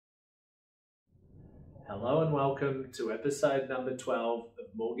Hello and welcome to episode number 12 of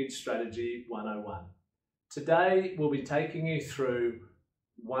Mortgage Strategy 101. Today we'll be taking you through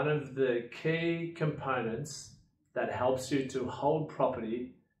one of the key components that helps you to hold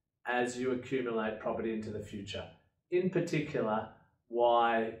property as you accumulate property into the future. In particular,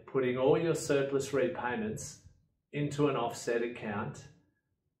 why putting all your surplus repayments into an offset account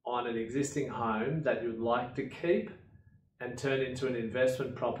on an existing home that you'd like to keep and turn into an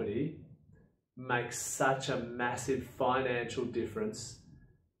investment property makes such a massive financial difference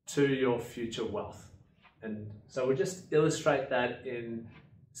to your future wealth. And so we'll just illustrate that in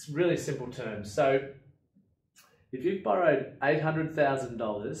really simple terms. So if you've borrowed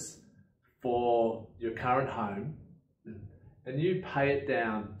 $800,000 for your current home and you pay it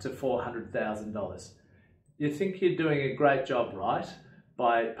down to $400,000, you think you're doing a great job, right?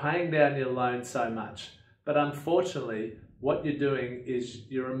 By paying down your loan so much. But unfortunately, what you're doing is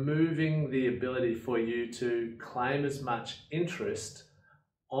you're removing the ability for you to claim as much interest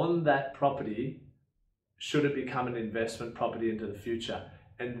on that property should it become an investment property into the future.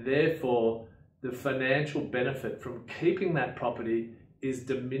 And therefore, the financial benefit from keeping that property is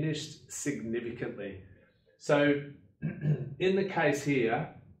diminished significantly. So in the case here,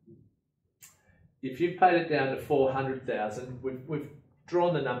 if you've paid it down to $400,000, we've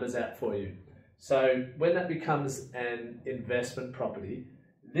drawn the numbers out for you. So when that becomes an investment property,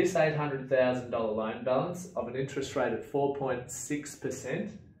 this $800,000 loan balance of an interest rate of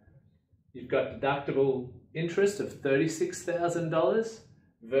 4.6%, you've got deductible interest of $36,000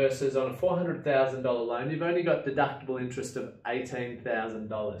 versus on a $400,000 loan, you've only got deductible interest of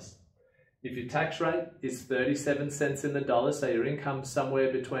 $18,000. If your tax rate is 37 cents in the dollar, so your income's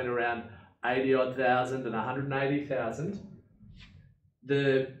somewhere between around 80-odd thousand and 180,000,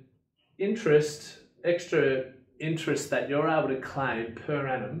 the extra interest that you're able to claim per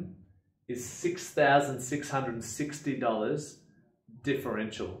annum is $6,660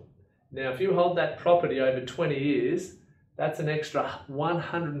 differential. Now, if you hold that property over 20 years, that's an extra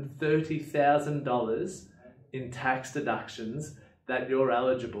 $130,000 in tax deductions that you're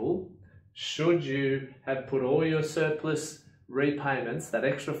eligible should you have put all your surplus repayments, that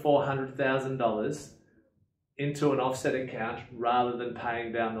extra $400,000, into an offset account rather than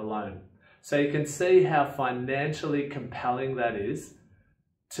paying down the loan. So you can see how financially compelling that is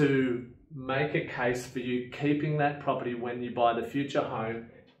to make a case for you keeping that property when you buy the future home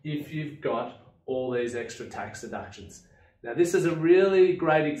if you've got all these extra tax deductions. Now, this is a really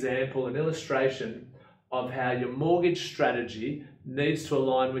great example, an illustration of how your mortgage strategy needs to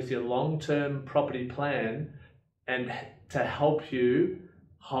align with your long-term property plan and to help you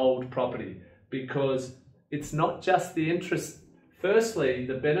hold property, because it's not just the interest. Firstly,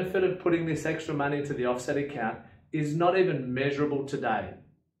 the benefit of putting this extra money into the offset account is not even measurable today.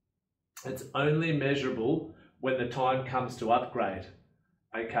 It's only measurable when the time comes to upgrade,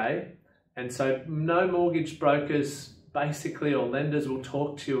 okay? And so no mortgage brokers basically or lenders will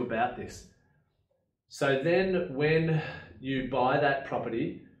talk to you about this. So then when you buy that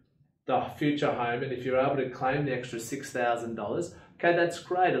property, the future home, and if you're able to claim the extra $6,000, okay, that's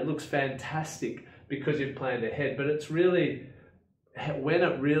great. It looks fantastic because you've planned ahead, but it's really, when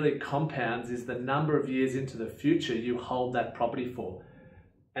it really compounds is the number of years into the future you hold that property for.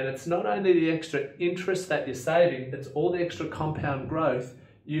 And it's not only the extra interest that you're saving, it's all the extra compound growth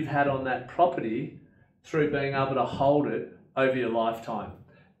you've had on that property through being able to hold it over your lifetime.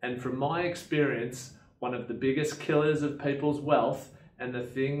 And from my experience, one of the biggest killers of people's wealth, and the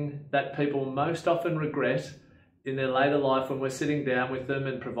thing that people most often regret in their later life when we're sitting down with them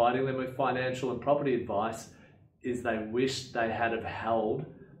and providing them with financial and property advice, is they wish they had have held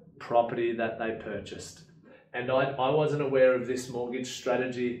property that they purchased. And I wasn't aware of this mortgage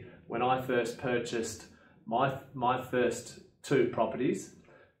strategy when I first purchased my first two properties,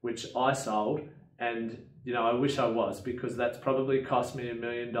 which I sold. And I wish I was, because that's probably cost me $1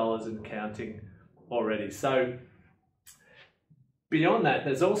 million and counting already. So beyond that,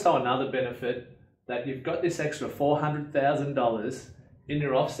 there's also another benefit that you've got this extra $400,000 in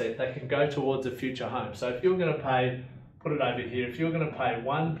your offset that can go towards a future home. So if you're going to pay, put it over here, if you're going to pay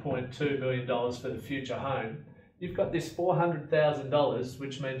 $1.2 million for the future home, you've got this $400,000,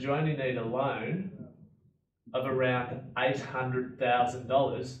 which means you only need a loan of around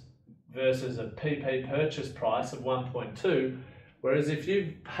 $800,000 versus a PP purchase price of 1.2. Whereas if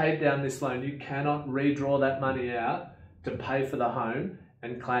you've paid down this loan, you cannot redraw that money out to pay for the home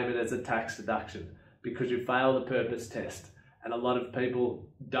and claim it as a tax deduction because you fail the purpose test. And a lot of people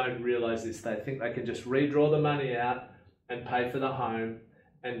don't realize this. They think they can just redraw the money out and pay for the home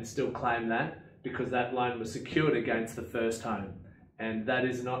and still claim that because that loan was secured against the first home. And that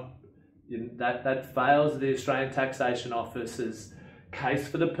is not, That fails the Australian Taxation Office's case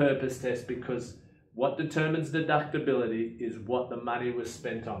for the purpose test, because what determines deductibility is what the money was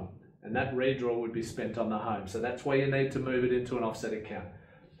spent on, and that redraw would be spent on the home. So that's why you need to move it into an offset account.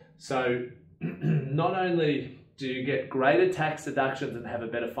 So not only do you get greater tax deductions and have a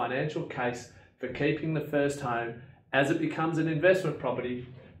better financial case for keeping the first home, as it becomes an investment property,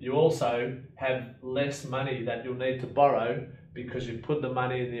 you also have less money that you'll need to borrow because you've put the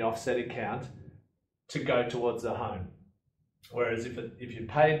money in the offset account to go towards the home. Whereas if you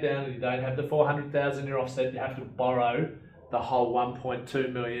paid down and you don't have the 400,000 in your offset, you have to borrow the whole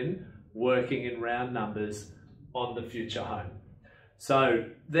 1.2 million, working in round numbers, on the future home. So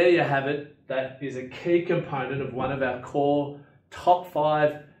there you have it. That is a key component of one of our core top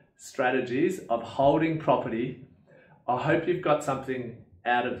 5 strategies of holding property. I hope you've got something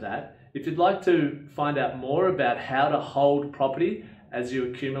out of that. If you'd like to find out more about how to hold property as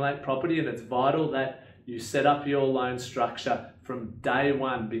you accumulate property, and it's vital that you set up your loan structure from day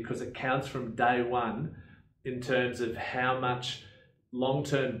one, because it counts from day one in terms of how much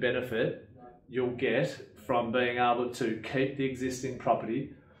long-term benefit you'll get from being able to keep the existing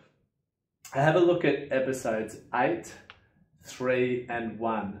property. Have a look at episodes 8, 3 and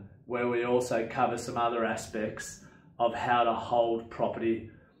 1, where we also cover some other aspects of how to hold property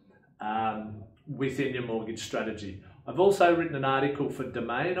within your mortgage strategy. I've also written an article for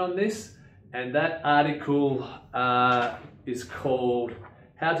Domain on this, and that article is called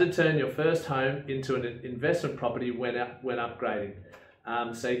How to Turn Your First Home into an Investment Property when Upgrading.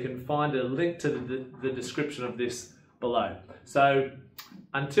 So you can find a link to the description of this below. So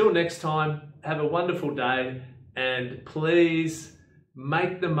until next time, have a wonderful day, and please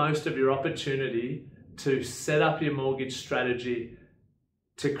make the most of your opportunity to set up your mortgage strategy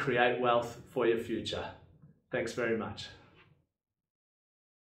to create wealth for your future. Thanks very much.